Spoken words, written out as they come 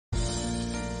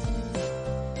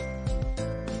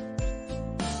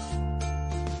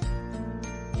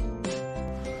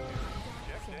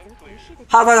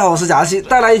哈喽，大家好，我是假牙西，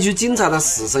带来一局精彩的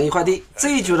死神一块地。这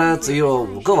一局呢只有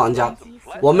5个玩家，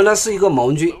我们呢是一个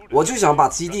盟军，我就想把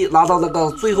基地拉到那个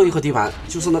最后一块地盘，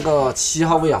就是那个7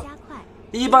号位啊。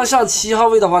一般像7号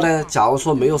位的话呢，假如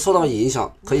说没有受到影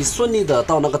响，可以顺利的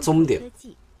到那个终点。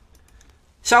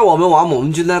像我们玩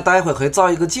盟军呢，待会可以造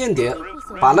一个间谍，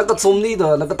把那个中立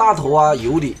的那个大头啊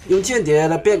游离，用间谍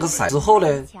呢变个骰之后呢，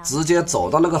直接走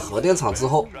到那个核电厂之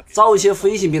后，造一些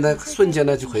飞行兵呢，瞬间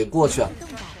呢就可以过去啊。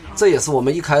这也是我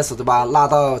们一开始对吧，拉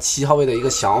到7号位的一个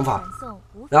想法。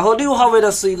然后6号位呢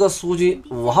是一个苏军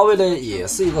，5号位呢也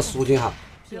是一个苏军哈。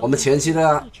我们前期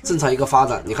呢正常一个发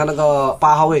展，你看那个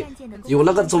8号位有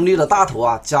那个中立的大头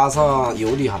啊，加上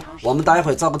游离哈，我们待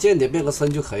会造个间谍变个身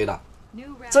就可以了。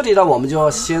这里呢我们就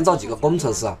要先造几个工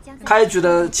程师啊，开局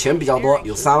的钱比较多，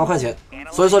有3万块钱，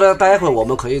所以说呢待会我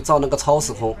们可以造那个超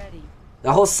时空。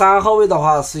然后3号位的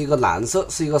话是一个蓝色，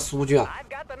是一个苏军啊。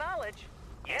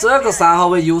这个3号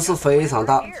位优势非常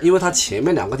大，因为他前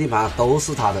面2个地盘都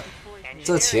是他的，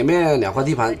这前面2块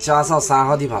地盘加上3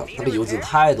号地盘，这个油井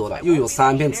太多了，又有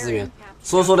3片资源，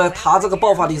所以说呢他这个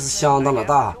爆发力是相当的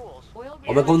大。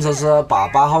我们工程师把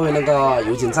8号位那个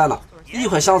油井占了，一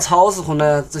会像超时空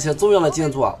呢这些重要的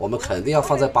建筑啊，我们肯定要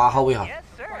放在8号位哈。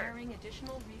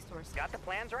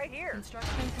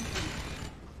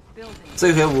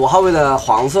这回5号位的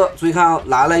黄色，注意看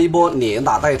来了一波连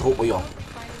打带拖，哎呦，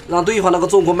让对方那个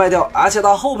重工卖掉，而且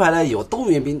他后排呢有动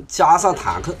员兵加上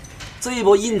坦克，这一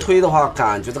波硬推的话，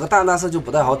感觉这个蛋蛋社就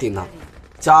不太好顶了。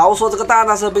假如说这个蛋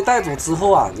蛋社被带走之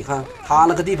后啊，你看他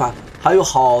那个地盘还有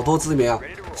好多资源啊，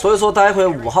所以说待会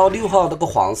5号6号那个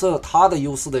黄色他的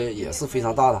优势呢也是非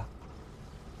常大的。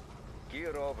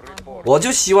我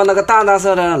就希望那个蛋蛋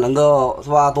社呢能够是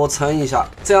吧多撑一下，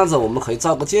这样子我们可以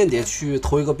造个间谍去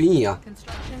偷一个兵营啊。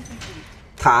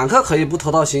坦克可以不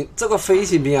偷到心，这个飞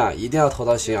行兵啊一定要偷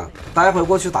到心啊！待会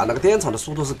过去打那个电厂的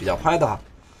速度是比较快的哈，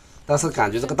但是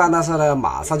感觉这个蛋蛋社呢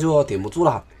马上就顶不住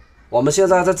了哈。我们现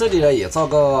在在这里呢也造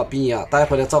个兵营啊，待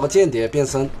会呢造个间谍变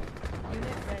身。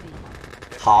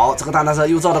好，这个蛋蛋社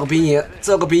又造了个兵营，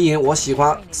这个兵营我喜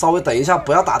欢，稍微等一下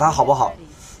不要打他好不好？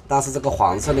但是这个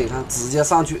黄色呢，你看直接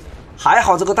上去，还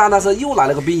好这个蛋蛋社又来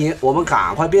了个兵营，我们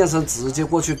赶快变身直接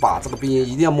过去把这个兵营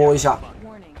一定要摸一下。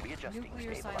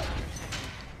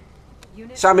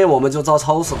下面我们就造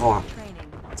超时空啊，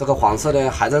这个黄色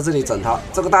呢还在这里整他，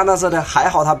这个蛋蛋色呢还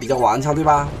好他比较顽强对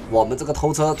吧？我们这个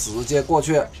偷车直接过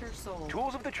去，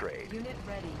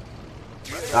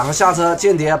然后下车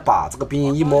间谍把这个兵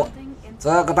营一摸，这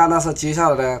个蛋蛋色接下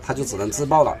来呢他就只能自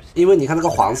爆了，因为你看这个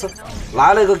黄色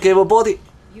来了一个 Game Body。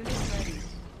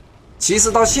其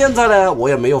实到现在呢我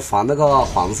也没有防那个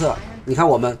黄色，你看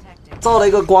我们造了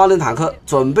一个光能坦克，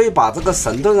准备把这个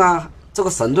神盾啊，这个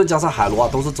神盾加上海螺啊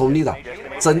都是中立的，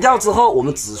整掉之后我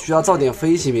们只需要造点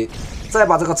飞行兵，再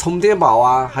把这个充电宝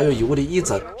啊还有油离一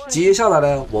整，接下来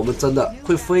呢我们真的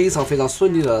会非常非常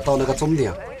顺利的到那个终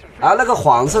点。而那个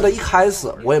黄色的一开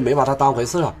始我也没把它当回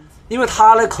事了，因为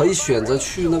它呢可以选择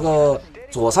去那个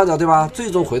左上角对吧，最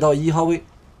终回到1号位。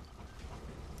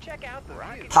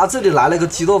他这里来了一个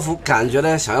基多夫，感觉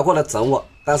呢想要过来整我，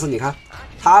但是你看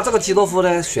他这个基多夫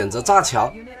呢选择炸桥，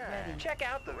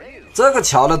这个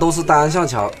桥呢都是单向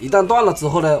桥，一旦断了之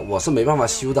后呢我是没办法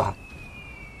修的哈。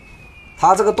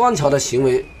他这个断桥的行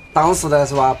为当时呢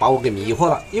是吧把我给迷惑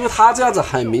了，因为他这样子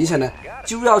很明显呢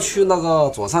就要去那个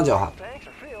左上角哈，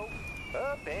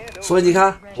所以你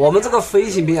看我们这个飞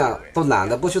行兵啊都懒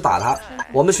得过去打他，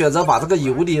我们选择把这个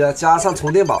油离呢加上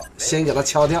充电宝先给他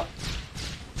敲掉，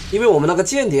因为我们那个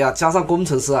间谍啊加上工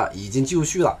程师啊已经就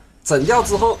绪了，整掉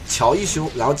之后桥一修，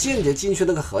然后间谍进去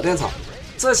那个核电厂，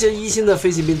这些1星的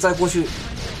飞行兵再过去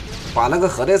把那个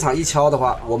核电厂一敲的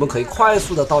话，我们可以快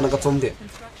速的到那个终点。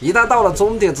一旦到了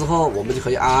终点之后，我们就可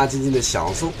以安安静静的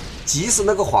享受，即使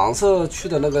那个黄色去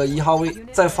的那个1号位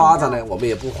再发展呢我们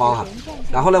也不慌哈。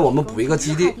然后呢我们补一个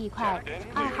基地，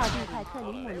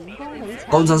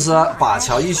工程师把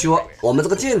桥一修，我们这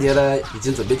个间谍呢已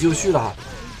经准备就绪了哈。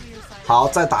好，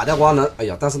再打掉光能，哎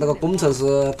呀，但是那个工程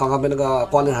师刚刚被那个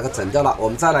光能塔给整掉了，我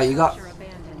们再来一个。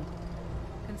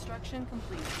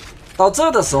到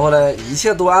这的时候呢，一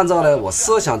切都按照呢我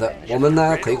设想的，我们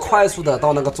呢可以快速的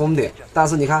到那个终点。但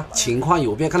是你看情况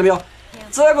有变，看到没有？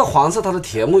这个黄色它的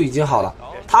铁幕已经好了，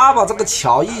他把这个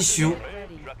桥一修，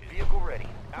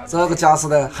这个加斯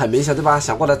呢很明显对吧？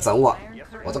想过来整我，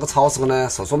我这个超时空呢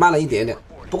手速慢了一点点，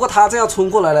不过他这样冲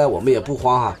过来呢，我们也不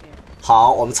慌哈。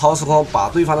好，我们超时空把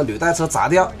对方的履带车砸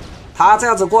掉，他这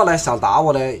样子过来想打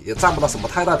我呢，也占不到什么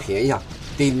太大便宜啊，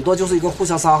顶多就是一个互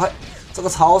相伤害。这个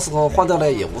超时空换掉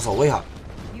呢也无所谓哈。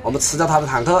我们吃掉他的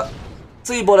坦克，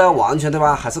这一波呢完全对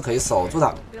吧，还是可以守住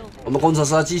的。我们工程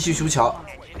师继续修桥，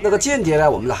那个间谍呢，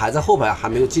我们还在后排，还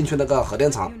没有进去那个核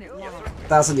电厂。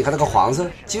但是你看那个黄色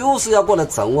就是要过来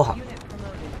整我哈。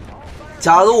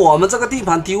假如我们这个地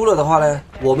盘丢了的话呢，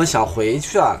我们想回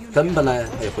去啊，根本呢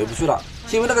也回不去了，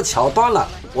因为那个桥断了，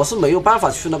我是没有办法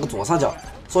去那个左上角，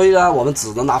所以呢，我们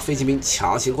只能拿飞机兵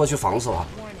强行过去防守啊。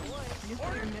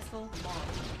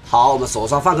好，我们手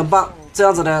上放根棒，这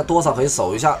样子呢，多少可以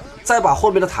守一下，再把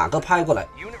后面的坦克派过来。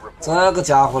这个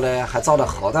家伙呢，还造了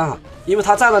核弹啊，因为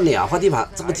他占了2块地盘，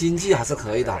这个经济还是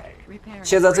可以的。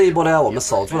现在这一波呢，我们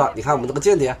守住了，你看我们这个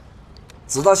间谍，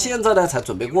直到现在呢才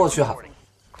准备过去哈。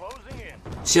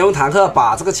先用坦克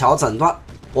把这个桥整断，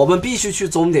我们必须去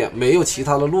终点，没有其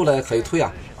他的路呢可以退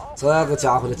啊。这个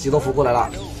家伙的基多夫过来了，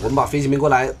我们把飞行兵过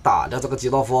来打掉这个基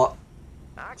多夫。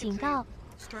警告！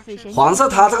黄色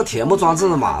他这个铁幕装置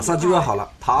马上就要好了，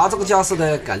他这个架势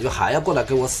呢，感觉还要过来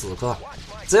跟我死磕，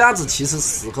这样子其实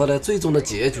死磕呢，最终的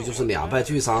结局就是2败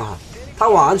俱伤哈。他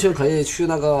完全可以去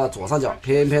那个左上角，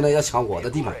偏偏呢要抢我的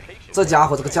地盘。这家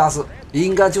伙这个架势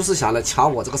应该就是想来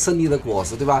抢我这个胜利的果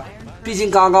实，对吧？毕竟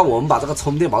刚刚我们把这个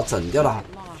充电宝整掉了哈。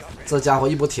这家伙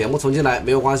一波铁幕冲进来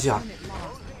没有关系啊。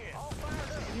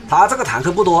他这个坦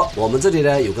克不多，我们这里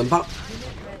呢有根棒。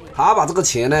他把这个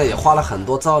钱呢也花了很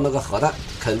多造那个核弹，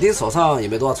肯定手上也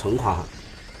没多少存款哈。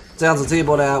这样子这一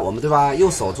波呢，我们对吧又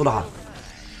守住了哈。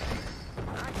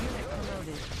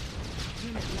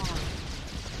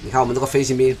你看我们这个飞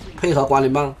行兵配合光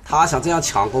灵棒，他想这样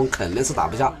抢攻肯定是打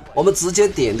不下，我们直接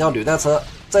点掉履带车，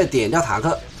再点掉坦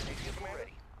克，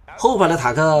后排的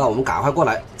坦克我们赶快过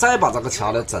来，再把这个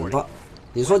桥呢整断。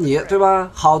你说你对吧？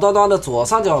好端端的左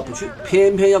上角不去，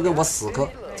偏偏要跟我死磕，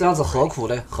这样子何苦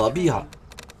呢？何必哈？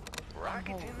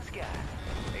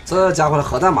这家伙的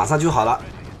核弹马上就好了，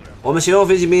我们先用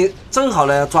飞行兵正好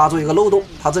呢抓住一个漏洞，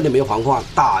他这里没有防空啊，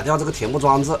打掉这个铁幕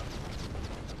装置。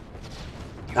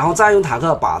然后再用坦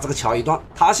克把这个桥一断，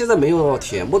他现在没有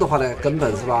铁幕的话呢，根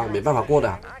本是吧没办法过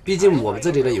的，毕竟我们这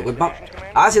里呢有根棒，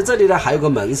而且这里呢还有个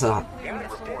门神啊。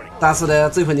但是呢，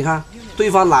这回你看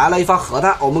对方来了一发核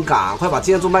弹，我们赶快把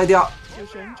建筑卖掉。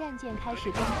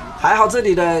还好这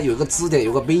里呢有个支点，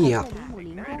有个兵营啊。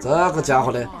这个家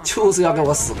伙呢就是要跟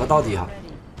我死磕到底啊。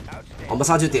我们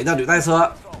上去点掉履带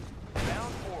车。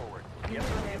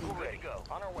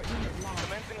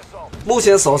目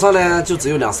前手上呢就只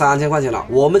有2、3千块钱了，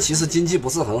我们其实经济不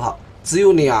是很好，只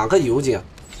有2个油井，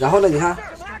然后呢你看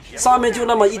上面就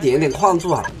那么一点点矿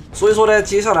柱啊，所以说呢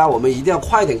接下来我们一定要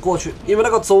快点过去，因为那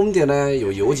个终点呢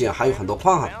有油井，还有很多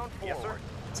矿啊。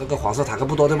这个黄色坦克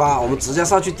不多对吧？我们直接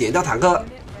上去点掉坦克。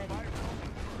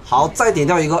好，再点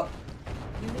掉一个。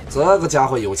这个家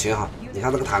伙有钱哈，你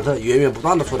看这个坦克源源不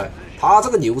断的出来，他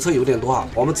这个牛车有点多啊，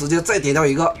我们直接再点掉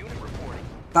一个。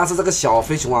但是这个小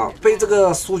飞熊啊，被这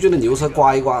个苏军的牛车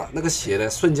刮一刮，那个血呢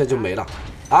瞬间就没了。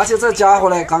而且这家伙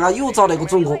呢，刚刚又造了一个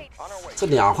重工，这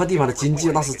2块地方的经济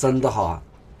那是真的好啊。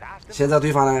现在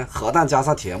对方呢，核弹加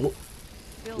上铁幕，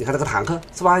你看这个坦克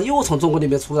是吧，又从重工里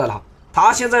面出来了。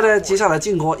他现在呢，接下来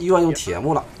进攻又要用铁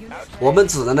幕了，我们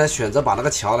只能呢选择把那个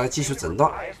桥呢继续整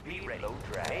断。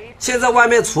现在外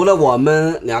面除了我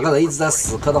们2个人一直在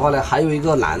死磕的话呢，还有一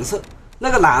个蓝色。那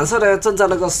个蓝色呢，正在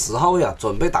那个10号位啊，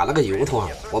准备打那个油桶啊。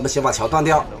我们先把桥断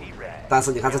掉。但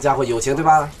是你看这家伙有钱对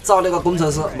吧？造那个工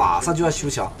程师马上就要修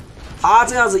桥，他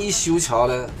这样子一修桥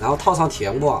呢，然后套上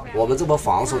铁幕啊，我们这波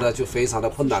防守呢就非常的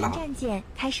困难了。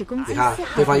你看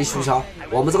对方一修桥，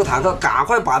我们这个坦克赶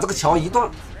快把这个桥一断，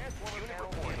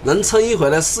能撑一会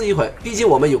呢是一会。毕竟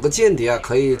我们有个间谍啊，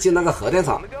可以进那个核电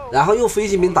厂，然后用飞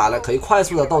行兵打呢，可以快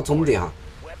速的到终点啊。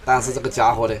但是这个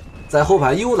家伙呢，在后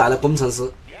排又来了工程师。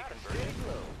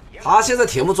他现在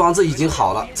铁幕装置已经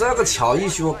好了，这个桥一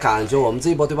修，感觉我们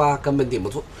这一波对吧，根本顶不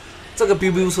住。这个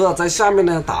BBU 车在下面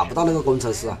呢，打不到那个工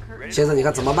程师啊。现在你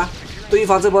看怎么办？对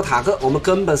方这波坦克我们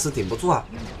根本是顶不住啊，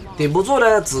顶不住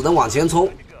呢，只能往前冲。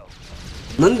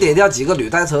能点掉几个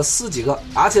履带车是几个，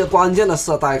而且关键的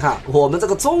是，大家看我们这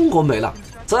个重工没了。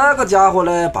这个家伙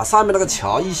呢，把上面那个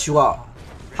桥一修啊，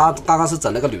他刚刚是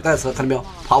整了个履带车，看到没有？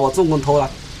把我重工偷了，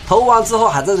偷完之后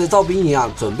还在这里造兵营啊，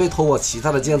准备偷我其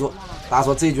他的建筑。大家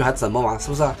说这一局还怎么玩？是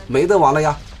不是没得玩了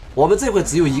呀？我们这回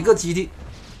只有一个基地，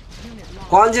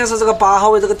关键是这个8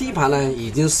号位这个地盘呢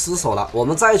已经失守了，我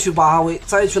们再去8号位，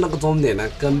再去那个终点呢，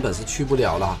根本是去不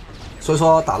了了。所以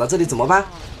说打到这里怎么办？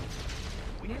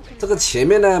这个前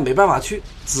面呢没办法去，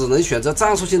只能选择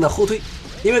战术性的后退。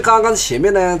因为刚刚前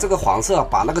面呢这个黄色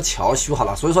把那个桥修好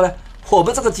了，所以说呢我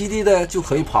们这个基地呢就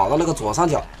可以跑到那个左上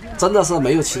角，真的是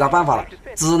没有其他办法了，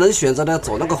只能选择呢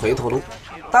走那个回头路。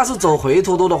但是走回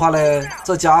头路的话呢，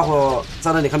这家伙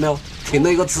在那里看没有停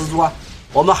了一个蜘蛛啊，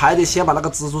我们还得先把那个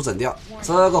蜘蛛整掉。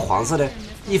这个黄色的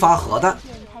一发核弹，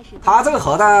他这个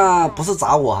核弹不是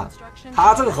砸我啊，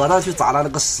他这个核弹去砸了那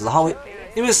个10号位，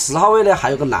因为10号位呢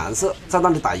还有个蓝色在那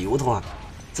里打油桶啊。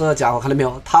这家伙看到没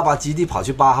有？他把基地跑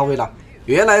去8号位了。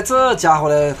原来这家伙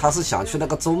呢，他是想去那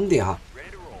个终点哈。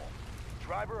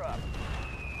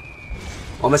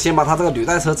我们先把他这个履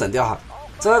带车整掉哈。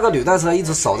这个履带车一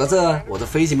直守在这，我的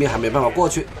飞行兵还没办法过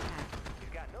去。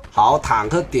好，坦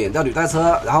克点掉履带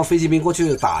车，然后飞行兵过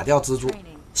去打掉蜘蛛。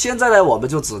现在呢，我们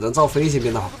就只能造飞行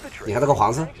兵了。你看这个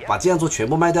黄色把建筑全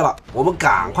部卖掉了，我们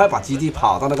赶快把基地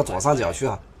跑到那个左上角去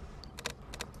啊！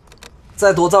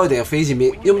再多造一点飞行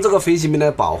兵，用这个飞行兵来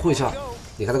保护一下。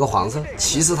你看这个黄色，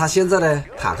其实他现在呢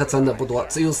坦克真的不多，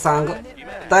只有3个。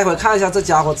待会看一下这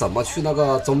家伙怎么去那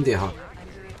个终点哈。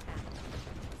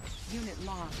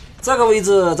这个位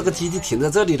置，这个基地停在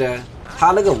这里呢，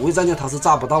他那个无畏战舰他是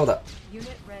炸不到的。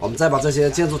我们再把这些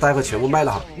建筑待会全部卖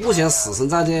了哈。目前死神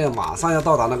战舰马上要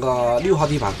到达那个6号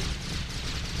地盘。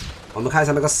我们看一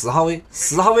下那个10号位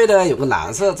，10号位呢有个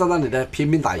蓝色在那里呢拼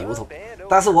命打油桶，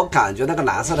但是我感觉那个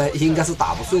蓝色呢应该是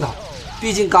打不碎的，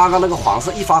毕竟刚刚那个黄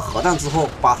色一发核弹之后，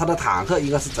把他的坦克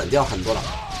应该是整掉很多了。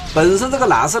本身这个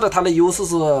蓝色的它的优势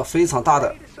是非常大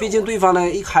的，毕竟对方呢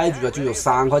一开局就有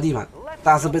3块地盘，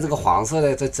但是被这个黄色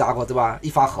的这家伙对吧，一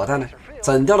发核弹呢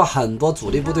整掉了很多主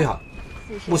力部队哈。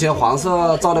目前黄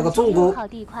色造了个重工，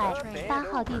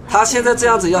他现在这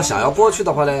样子想要过去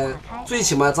的话呢，最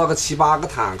起码造个7、8个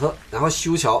坦克，然后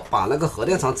修桥把那个核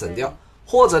电厂整掉，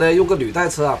或者呢用个履带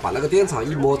车啊把那个电厂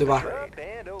一摸，对吧？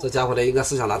这家伙呢应该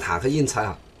是想拿坦克硬拆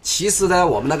啊。其实呢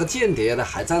我们那个间谍呢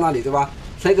还在那里，对吧？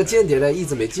那个间谍呢一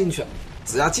直没进去，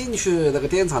只要进去那个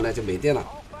电厂呢就没电了。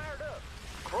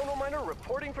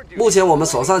目前我们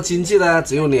手上经济呢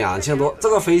只有2000多，这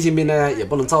个飞行兵呢也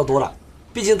不能造多了。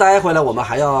毕竟待会呢我们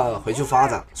还要回去发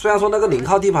展，虽然说那个0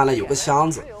号地盘呢有个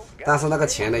箱子，但是那个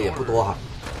钱呢也不多哈。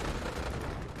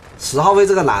10号位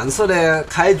这个蓝色的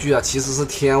开局啊其实是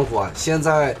天虎啊，现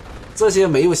在这些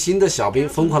没有新的小兵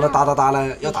疯狂的打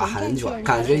呢，要打很久啊，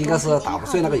感觉应该是打不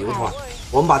碎那个油桶啊。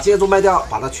我们把建筑卖掉，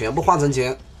把它全部换成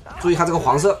钱。注意看这个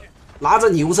黄色，拿着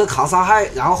牛车扛伤害，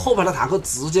然后后排的坦克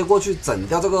直接过去整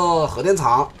掉这个核电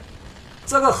厂。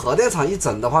这个核电厂一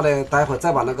整的话呢，待会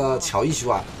再把那个桥一修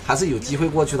啊，还是有机会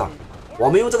过去的。我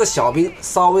们用这个小兵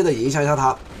稍微的影响一下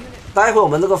他，待会我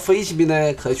们这个飞行兵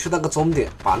呢，可以去那个终点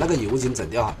把那个油井整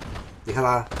掉哈。你看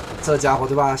他这家伙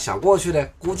对吧？想过去呢，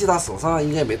估计他手上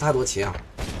应该没太多钱啊。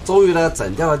终于呢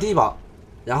整掉了地堡，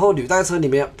然后履带车里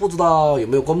面不知道有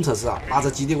没有工程师啊，拉着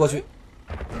基地过去，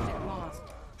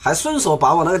还顺手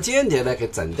把我那个间谍呢给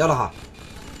整掉了哈。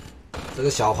这个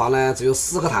小黄呢只有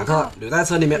4个坦克，履带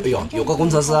车里面哎呦有个工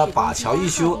程师把桥一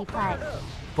修，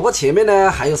不过前面呢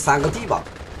还有3个地堡，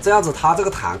这样子他这个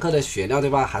坦克的血量对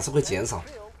吧还是会减少。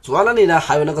主要那里呢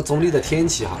还有那个中立的天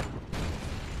启哈，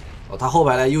他后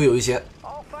排呢又有一些。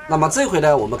那么这回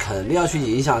呢我们肯定要去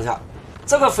影响一下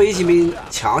这个飞行兵，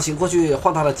强行过去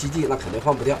换他的基地那肯定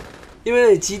换不掉，因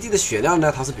为基地的血量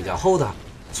呢它是比较厚的，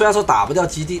虽然说打不掉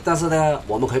基地，但是呢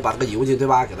我们可以把这个油井对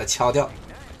吧给它敲掉，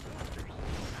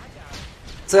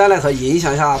这样呢可以影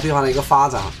响一下对方的一个发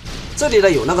展。这里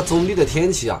呢有那个中立的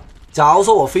天启啊，假如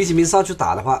说我飞行兵上去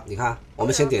打的话，你看我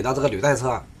们先点到这个履带车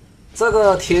啊，这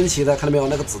个天启的看到没有，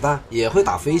那个子弹也会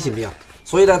打飞行兵啊，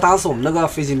所以呢当时我们那个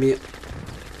飞行兵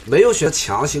没有选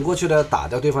强行过去呢打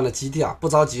掉对方的基地啊，不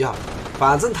着急啊，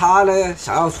反正他呢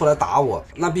想要出来打我，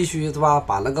那必须对吧，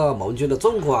把那个盟军的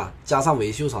重工啊加上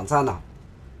维修厂占了，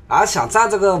而想占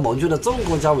这个盟军的重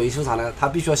工加维修厂呢，他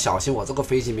必须要小心我这个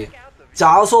飞行兵。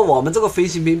假如说我们这个飞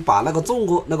行兵把那个重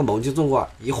工那个盟军重工啊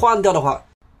一换掉的话，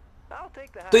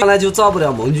对方呢就造不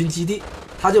了盟军基地，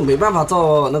他就没办法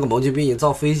造那个盟军兵营，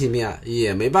造飞行兵啊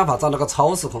也没办法造那个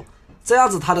超时空，这样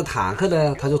子他的坦克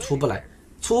呢他就出不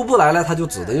来呢，他就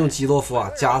只能用基多夫啊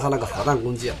加上那个核弹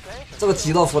攻击啊。这个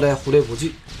基多夫呢忽略不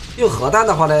计，用核弹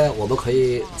的话呢，我们可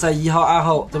以在1号、2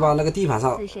号对吧那个地盘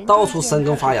上到处生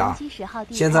根发芽。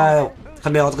现在看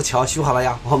没有，这个桥修好了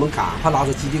呀，我们赶快拿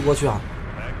着基地过去啊。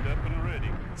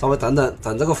稍微等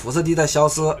这个辐射地带消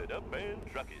失。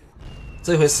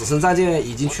这回死神战舰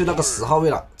已经去那个10号位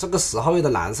了，这个10号位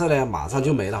的蓝色呢马上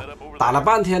就没了。打了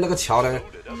半天那个桥呢，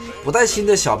不带新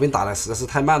的小兵打的实在是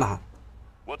太慢了哈。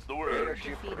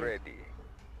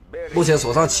目前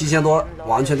手上7000多，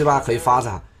完全对吧可以发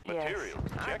展。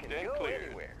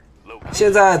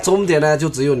现在终点呢就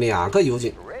只有2个油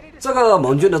井，这个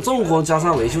盟军的重工加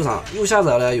上维修厂，右下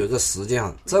角呢有一个时间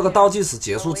啊，这个倒计时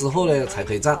结束之后呢才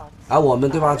可以站，而我们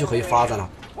对吧就可以发展了。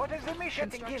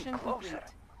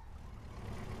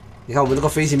你看我们这个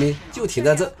飞行兵就停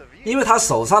在这，因为他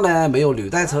手上呢没有履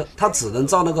带车，他只能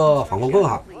造那个防空棍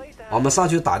哈。我们上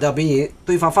去打掉兵营，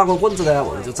对方放过棍子呢，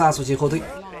我们就战术性后退，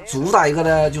主打一个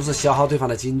呢就是消耗对方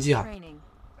的经济哈。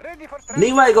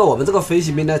另外一个，我们这个飞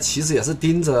行兵呢，其实也是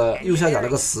盯着右下角那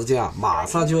个时间啊，马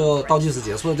上就倒计时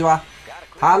结束了，对吧？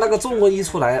他那个重攻一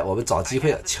出来，我们找机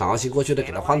会强行过去的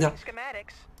给他换掉。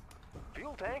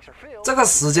这个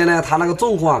时间呢，他那个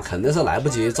重攻啊，肯定是来不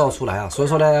及造出来啊，所以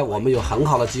说呢，我们有很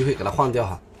好的机会给他换掉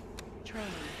哈。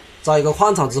造一个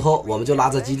矿场之后，我们就拉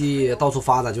着基地到处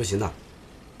发展就行了。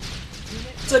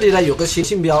这里呢有个新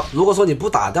信标，如果说你不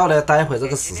打掉呢，待会这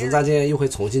个死神战舰又会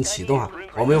重新启动哈。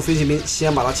我们用飞行兵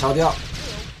先把它敲掉。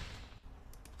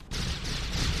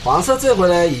黄色这回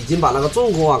呢已经把那个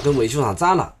重工啊跟维修厂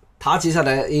占了，他接下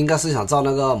来应该是想造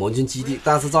那个盟军基地，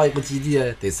但是造一个基地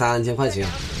呢得3000块钱，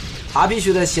他必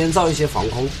须得先造一些防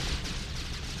空。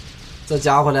这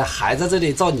家伙呢还在这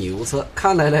里造牛车，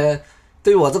看来呢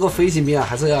对我这个飞行兵啊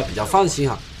还是要比较放心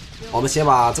哈。我们先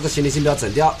把这个心理信标整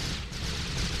掉。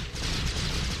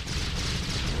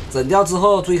整掉之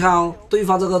后，注意看哦，对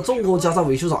方这个重工加上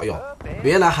维修厂，哟，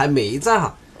原来还没战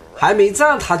哈，还没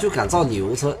战他就敢造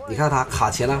牛车，你看他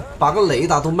卡钱了，把个雷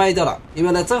达都卖掉了，因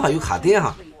为呢正好有卡电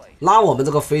哈。那我们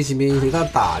这个飞行兵一旦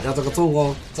打掉这个重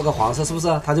工，这个黄色是不是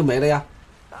他就没了呀？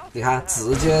你看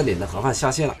直接领着盒饭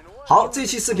下线了。好，这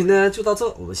期视频呢就到这，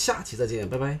我们下期再见，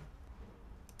拜拜。